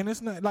 And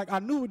it's not, like, I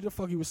knew what the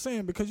fuck he was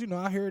saying because, you know,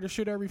 I hear this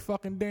shit every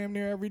fucking damn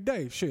near every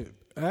day. Shit.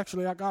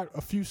 Actually, I got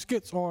a few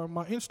skits on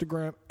my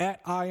Instagram,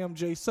 at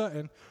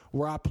IamJSutton,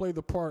 where I play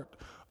the part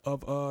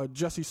of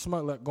Jesse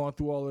Smollett going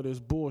through all of this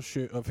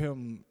bullshit of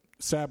him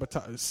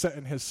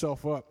setting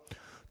himself up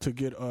to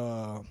get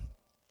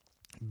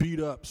beat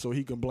up so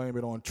he can blame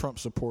it on Trump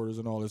supporters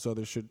and all this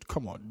other shit.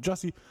 Come on,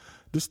 Jesse.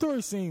 The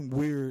story seemed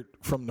weird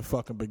from the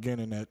fucking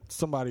beginning that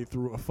somebody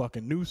threw a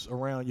fucking noose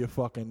around your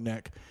fucking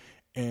neck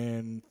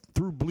and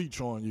threw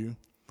bleach on you.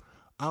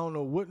 I don't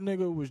know what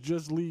nigga was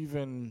just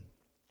leaving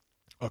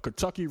a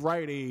Kentucky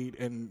Rite Aid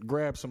and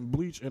grabbed some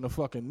bleach and a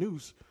fucking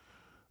noose.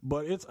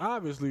 But it's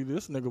obviously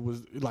this nigga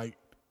was like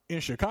in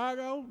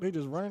Chicago. They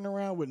just running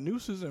around with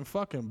nooses and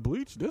fucking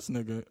bleach. This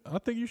nigga, I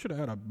think you should have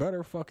had a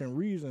better fucking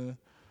reason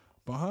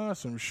behind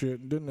some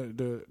shit. Then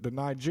the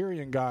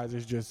Nigerian guys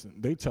is just,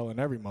 they telling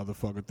every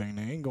motherfucker thing.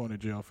 They ain't going to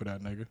jail for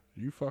that nigga.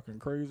 You fucking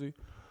crazy.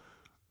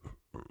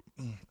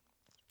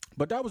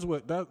 But that was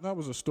that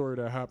was a story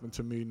that happened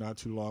to me not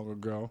too long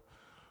ago.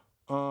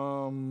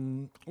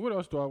 What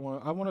else do I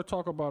want? I want to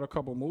talk about a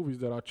couple movies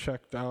that I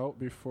checked out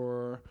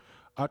before.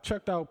 I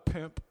checked out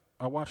Pimp.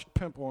 I watched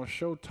Pimp on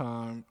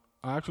Showtime.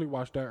 I actually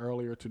watched that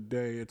earlier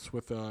today. It's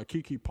with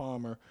Keke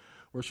Palmer,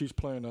 where she's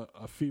playing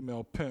a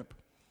female pimp.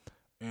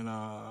 And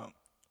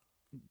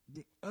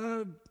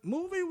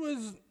movie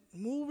was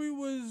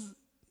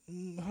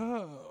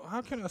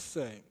how can I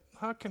say?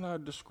 How can I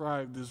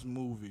describe this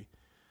movie?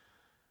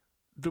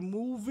 The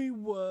movie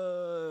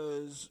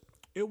was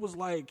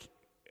like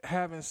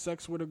having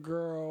sex with a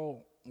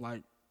girl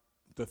like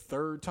the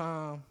third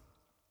time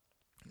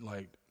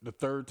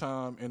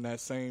in that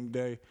same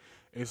day.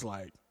 It's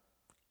like,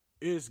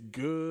 it's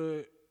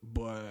good,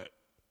 but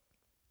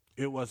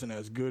it wasn't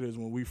as good as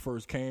when we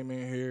first came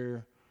in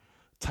here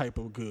type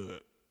of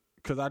good.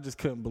 Because I just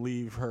couldn't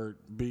believe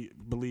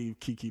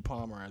Keke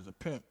Palmer as a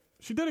pimp.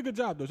 She did a good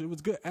job, though. It was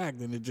good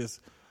acting. It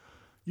just,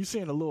 you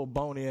seeing a little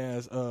bony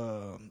ass,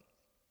 how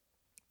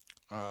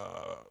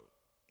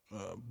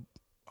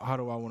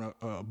do I want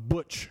to,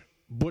 butch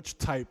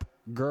type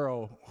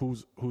girl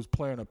who's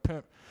playing a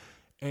pimp.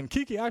 And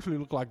Keke actually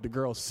looked like the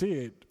girl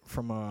Sid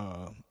from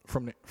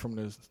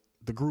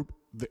the group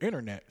The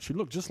Internet. She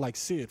looked just like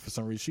Sid for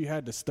some reason. She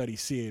had to study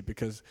Sid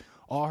because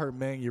all her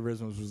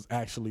mannerisms was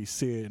actually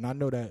Sid. And I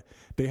know that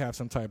they have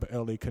some type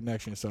of LA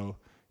connection. So,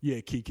 yeah,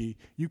 Keke,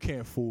 you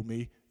can't fool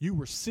me. You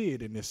were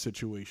Sid in this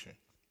situation.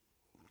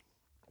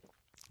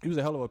 He was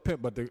a hell of a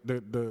pimp, but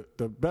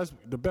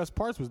the best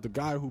parts was the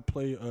guy who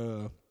played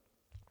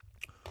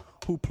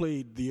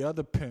the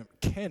other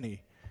pimp,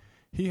 Kenny.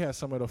 He had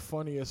some of the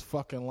funniest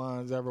fucking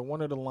lines ever.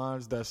 One of the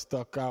lines that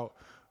stuck out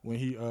when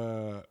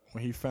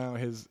he found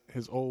his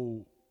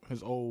old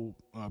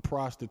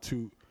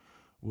prostitute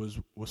was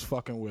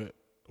fucking with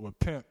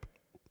Pimp,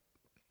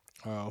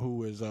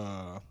 who is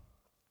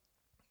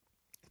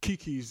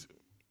Keke's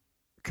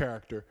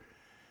character.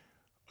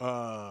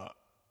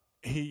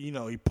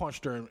 he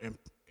punched her and you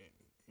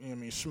know what I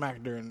mean,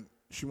 smacked her, and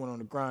she went on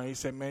the ground. He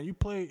said, "Man, you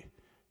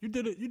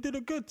did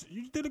a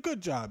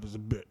good job as a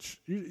bitch.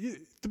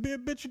 To be a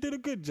bitch, you did a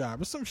good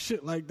job." Or some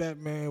shit like that,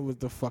 man. It was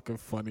the fucking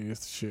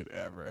funniest shit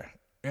ever.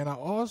 And I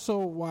also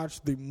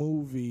watched the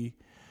movie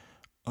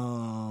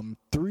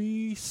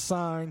 3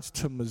 Signs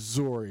to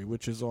Missouri,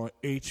 which is on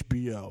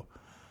HBO.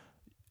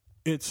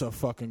 It's a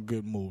fucking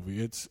good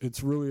movie.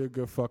 It's really a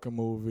good fucking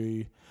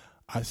movie.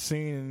 I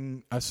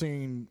seen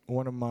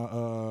one of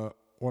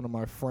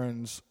my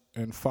friends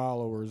and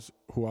followers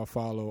who I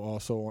follow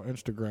also on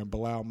Instagram,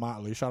 Bilal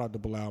Motley. Shout out to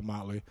Bilal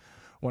Motley,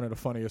 one of the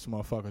funniest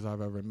motherfuckers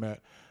I've ever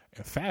met,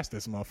 and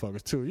fastest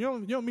motherfuckers too.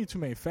 You don't meet too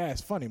many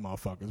fast, funny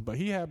motherfuckers, but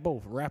he had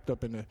both wrapped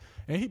up in the.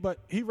 And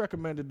he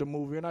recommended the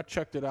movie, and I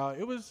checked it out.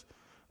 It's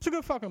a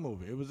good fucking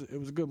movie. It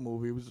was a good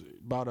movie. It was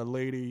about a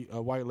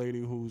white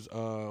lady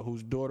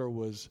whose daughter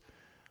was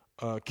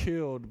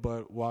killed,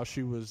 but while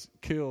she was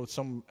killed,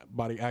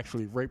 somebody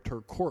actually raped her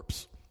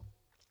corpse.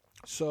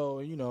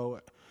 So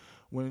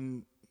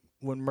when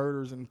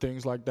murders and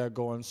things like that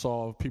go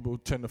unsolved, people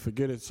tend to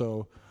forget it.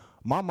 So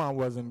my mom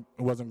wasn't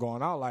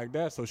going out like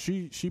that. So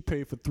she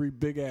paid for 3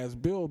 big ass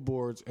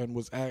billboards and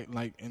was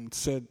and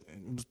said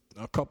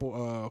a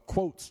couple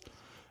quotes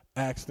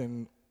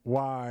asking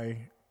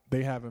why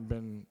they haven't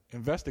been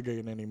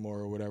investigating anymore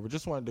or whatever.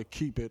 Just wanted to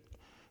keep it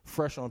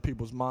fresh on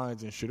people's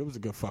minds and shit. It was a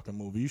good fucking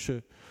movie. You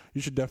should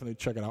definitely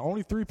check it out.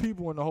 Only 3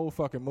 people in the whole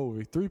fucking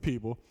movie. 3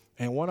 people,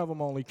 and one of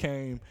them only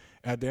came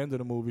at the end of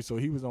the movie, so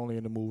he was only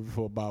in the movie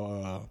for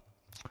probably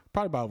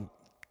about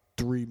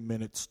 3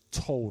 minutes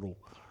total.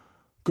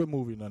 Good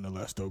movie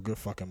nonetheless, though. Good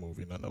fucking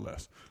movie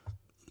nonetheless.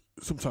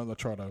 Sometimes I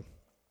try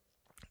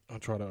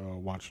to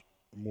watch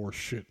more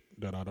shit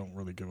that I don't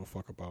really give a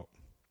fuck about,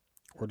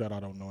 or that I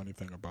don't know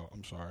anything about.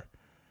 I'm sorry,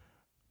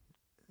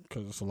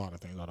 because it's a lot of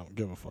things I don't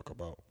give a fuck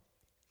about.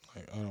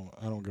 Like,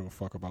 I don't give a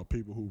fuck about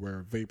people who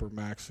wear Vapor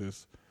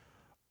Maxes,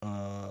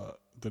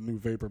 the new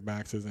Vapor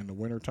Maxes in the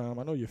wintertime.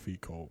 I know your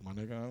feet cold, my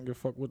nigga. I don't give a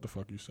fuck what the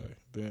fuck you say.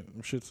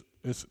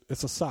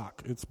 It's a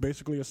sock. It's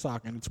basically a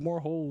sock, and it's more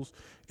holes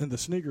in the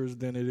sneakers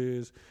than it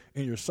is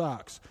in your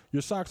socks.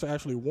 Your socks are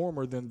actually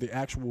warmer than the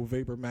actual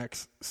Vapor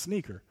Max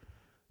sneaker.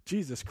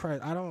 Jesus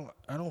Christ, I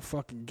don't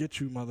fucking get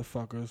you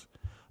motherfuckers.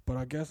 But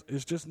I guess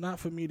it's just not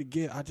for me to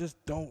get. I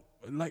just don't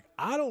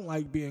I don't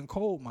like being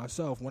cold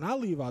myself. When I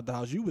leave out the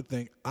house, you would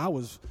think I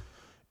was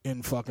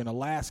in fucking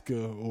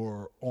Alaska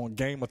or on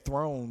Game of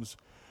Thrones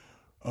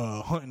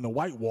hunting the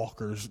White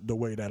Walkers the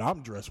way that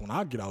I'm dressed when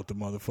I get out the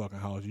motherfucking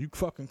house. You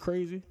fucking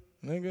crazy,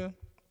 nigga?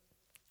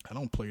 I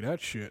don't play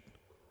that shit.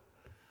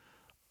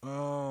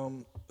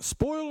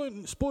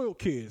 Spoiled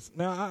kids.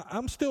 Now,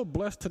 I'm still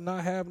blessed to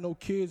not have no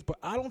kids, but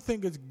I don't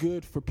think it's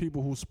good for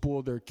people who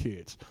spoil their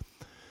kids.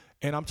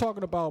 And I'm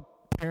talking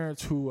about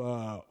parents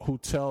who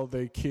tell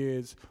their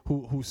kids,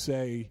 who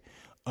say,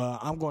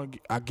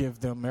 I give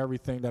them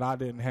everything that I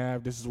didn't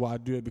have. This is why I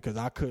do it, because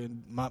I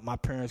couldn't. My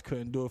parents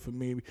couldn't do it for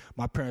me.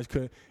 My parents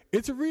couldn't.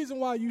 It's a reason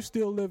why you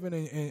still living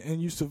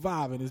and you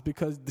surviving. Is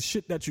because the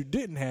shit that you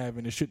didn't have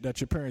and the shit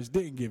that your parents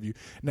didn't give you.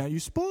 Now you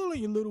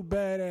spoiling your little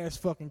badass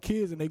fucking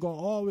kids, and they gonna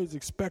always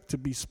expect to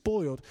be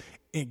spoiled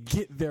and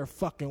get their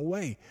fucking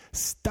way.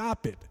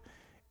 Stop it.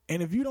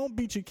 And if you don't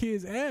beat your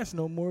kids' ass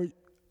no more,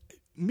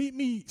 meet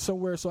me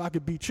somewhere so I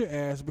could beat your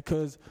ass,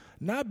 because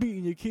not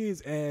beating your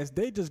kids' ass,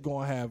 they just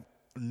gonna have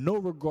no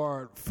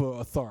regard for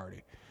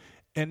authority.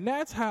 And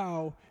that's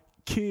how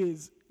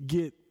kids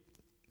get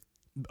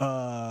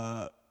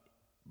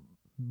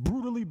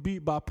brutally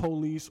beat by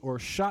police or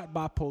shot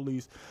by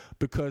police,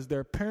 because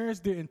their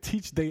parents didn't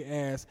teach their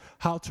ass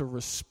how to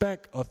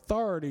respect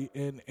authority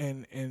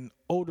and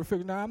older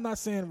figures. Now, I'm not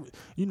saying,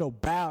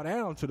 bow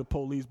down to the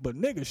police, but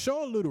nigga,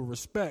 show a little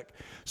respect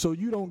so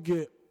you don't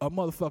get a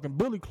motherfucking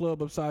bully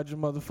club upside your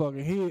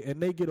motherfucking head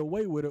and they get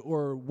away with it,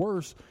 or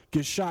worse,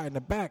 get shot in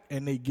the back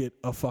and they get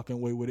a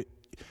fucking way with it.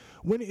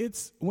 When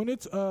it's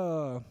what's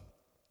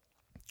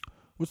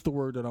the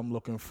word that I'm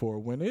looking for?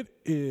 When it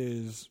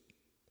is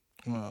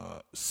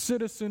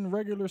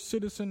regular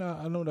citizen,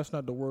 I know that's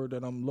not the word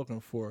that I'm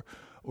looking for,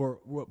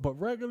 but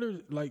regular,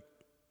 like,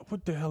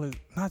 what the hell is,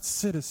 not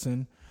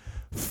citizen,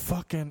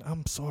 fucking,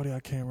 I'm sorry,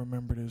 I can't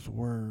remember this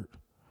word,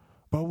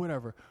 but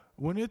whatever.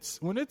 When it's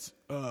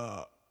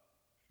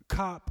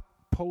cop,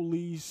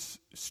 police,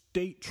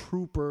 state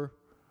trooper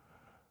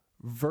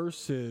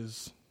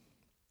versus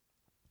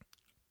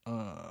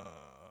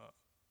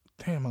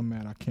damn, I'm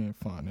mad I can't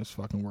find this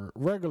fucking word.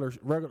 Regular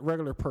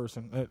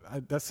person.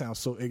 That sounds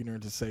so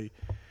ignorant to say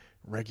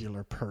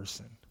regular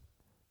person.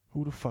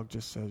 Who the fuck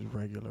just says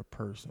regular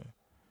person?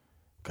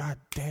 God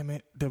damn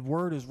it. The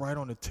word is right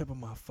on the tip of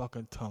my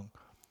fucking tongue.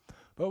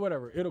 But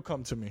whatever, it'll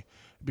come to me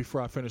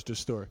before I finish this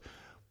story.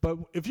 But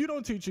if you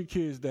don't teach your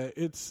kids that,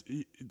 it's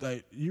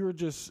like you're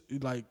just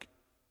like,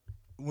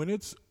 when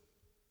it's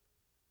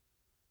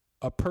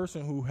a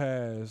person who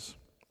has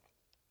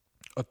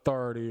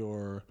authority,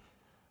 or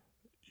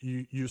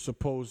you're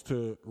supposed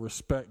to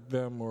respect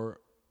them,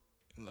 or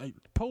like,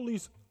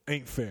 police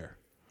ain't fair.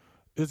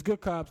 There's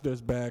good cops,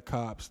 there's bad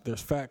cops,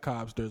 there's fat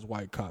cops, there's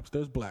white cops,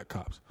 there's black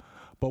cops.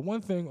 But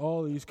one thing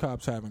all these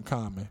cops have in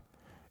common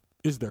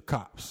is they're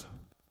cops.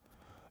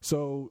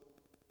 So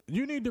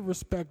you need to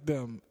respect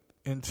them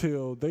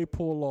until they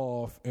pull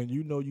off and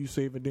you know you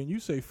safe, and then you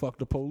say fuck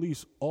the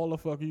police all the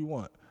fuck you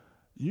want.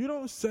 You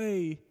don't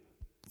say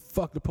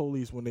fuck the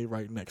police when they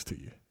right next to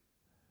you.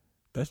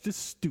 That's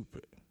just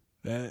stupid.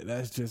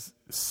 That's just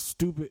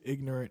stupid,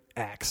 ignorant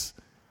acts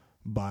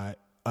by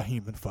a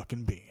human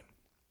fucking being.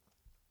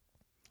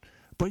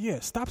 But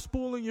yeah, stop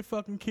spoiling your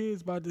fucking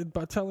kids by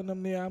telling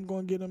them, yeah, I'm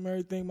going to give them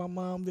everything my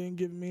mom didn't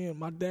give me and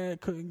my dad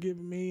couldn't give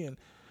me and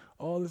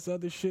all this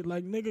other shit.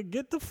 Like, nigga,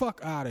 get the fuck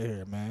out of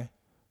here, man.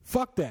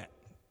 Fuck that.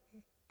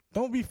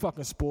 Don't be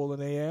fucking spoiling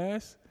their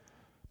ass.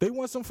 They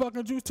want some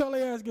fucking juice, tell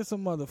their ass get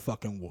some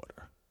motherfucking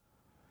water.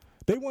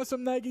 They want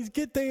some Nikes,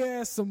 get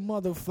their ass some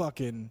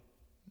motherfucking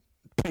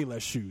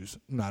Payless shoes.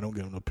 Nah, don't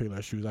get them no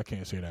Payless shoes. I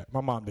can't say that.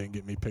 My mom didn't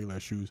get me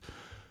Payless shoes.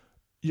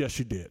 Yes,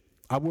 she did.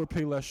 I wore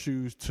Payless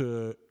shoes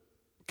to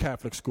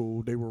Catholic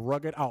school. They were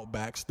rugged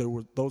Outbacks.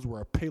 Those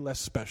were a Payless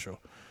special.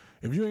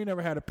 If you ain't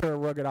never had a pair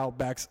of rugged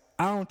Outbacks,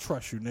 I don't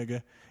trust you,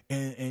 nigga.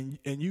 And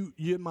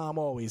your mom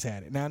always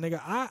had it. Now,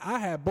 nigga, I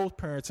had both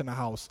parents in the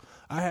house.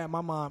 I had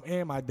my mom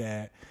and my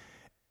dad.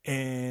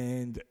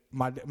 And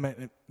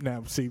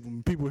now, see,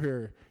 when people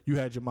hear you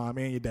had your mom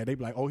and your dad, they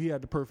be like, oh, he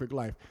had the perfect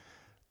life.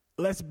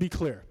 Let's be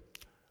clear.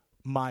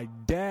 My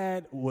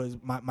dad was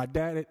my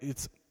dad.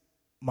 It's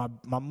my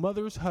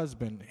mother's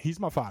husband. He's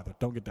my father.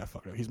 Don't get that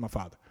fucked up. He's my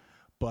father,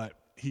 but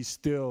he's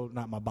still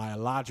not my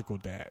biological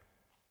dad.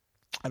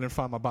 I didn't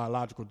find my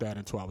biological dad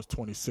until I was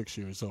 26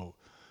 years old.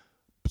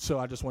 So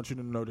I just want you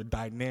to know the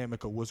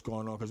dynamic of what's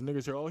going on. Because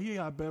niggas say, oh, he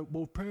had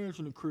both parents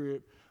in the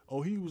crib.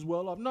 Oh, he was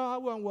well off. No, I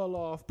wasn't well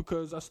off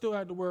because I still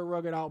had to wear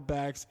rugged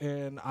Outbacks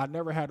and I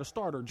never had a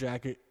starter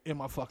jacket in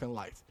my fucking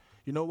life.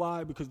 You know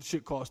why? Because the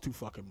shit costs too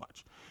fucking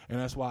much. And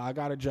that's why I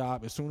got a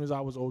job as soon as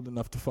I was old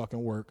enough to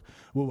fucking work.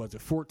 What was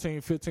it,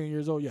 14, 15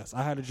 years old? Yes,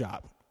 I had a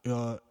job.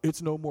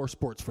 It's no more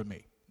sports for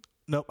me.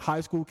 Nope,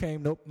 high school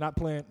came. Nope, not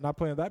playing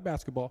that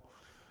basketball.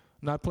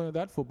 Not playing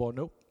that football.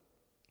 Nope.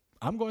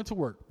 I'm going to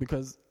work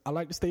because I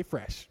like to stay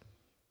fresh.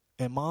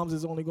 And mom's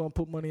is only going to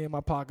put money in my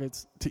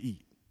pockets to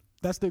eat.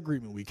 That's the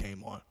agreement we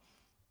came on.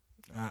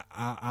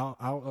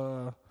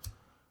 I'll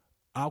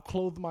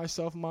clothe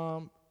myself,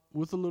 Mom,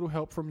 with a little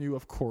help from you,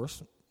 of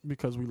course,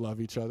 because we love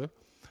each other.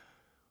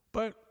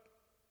 But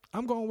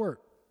I'm going to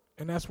work.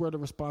 And that's where the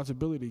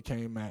responsibility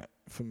came at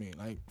for me.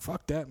 Like,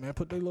 fuck that, man.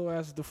 Put their little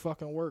asses to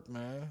fucking work,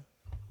 man.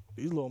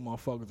 These little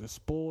motherfuckers are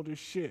spoiled as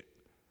shit.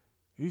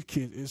 These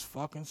kids is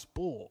fucking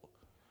spoiled.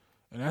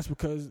 And that's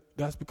because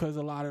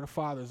a lot of the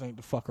fathers ain't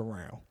the fuck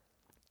around.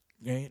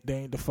 They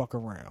ain't the fuck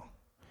around.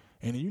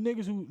 And you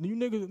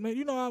niggas, man,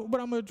 you know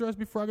what I'm gonna address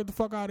before I get the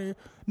fuck out of here?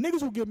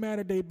 Niggas who get mad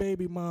at their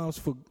baby moms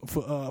for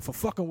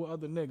fucking with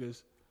other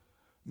niggas.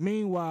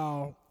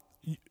 Meanwhile,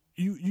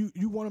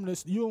 you want them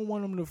to, you don't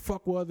want them to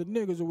fuck with other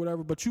niggas or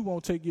whatever, but you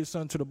won't take your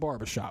son to the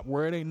barbershop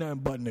where it ain't nothing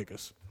but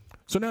niggas.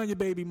 So now your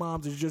baby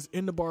moms is just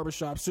in the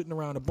barbershop sitting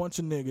around a bunch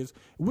of niggas.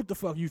 What the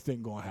fuck you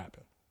think gonna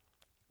happen?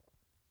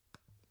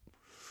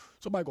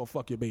 Somebody gonna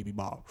fuck your baby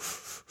mom.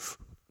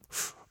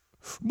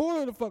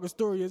 More of the fucking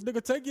story is,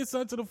 nigga, take your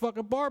son to the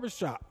fucking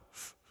barbershop.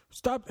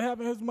 Stop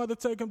having his mother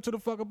take him to the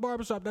fucking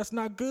barbershop. That's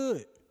not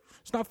good.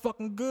 It's not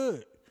fucking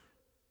good.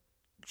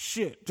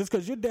 Shit. Just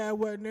because your dad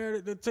wasn't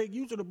there to take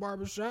you to the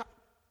barbershop.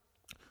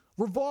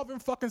 Revolving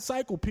fucking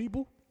cycle,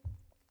 people.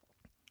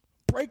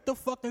 Break the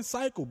fucking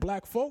cycle,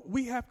 black folk.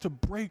 We have to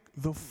break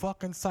the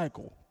fucking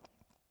cycle.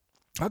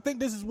 I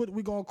think this is what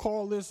we're going to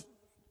call this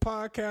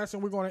podcast,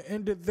 and we're going to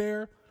end it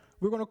there.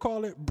 We're going to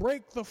call it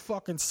Break the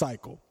Fucking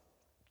Cycle.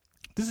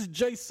 This is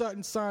Jay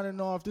Sutton signing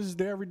off. This is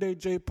the Everyday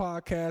Jay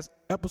Podcast,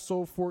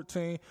 episode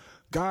 14.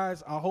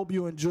 Guys, I hope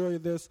you enjoy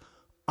this.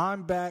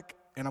 I'm back,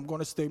 and I'm going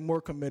to stay more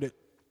committed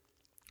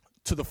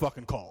to the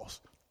fucking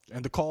calls.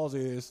 And the calls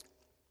is,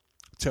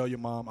 tell your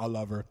mom I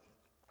love her,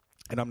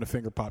 and I'm the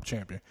finger pop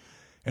champion.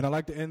 And I'd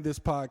like to end this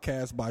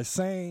podcast by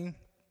saying,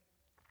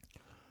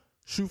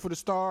 shoot for the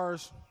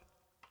stars,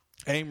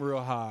 aim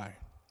real high.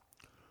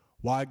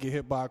 Why get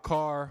hit by a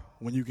car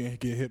when you can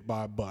get hit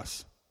by a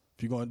bus?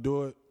 If you're going to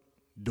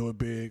do it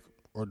big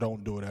or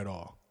don't do it at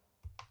all.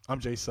 I'm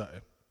Jay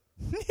Sutton.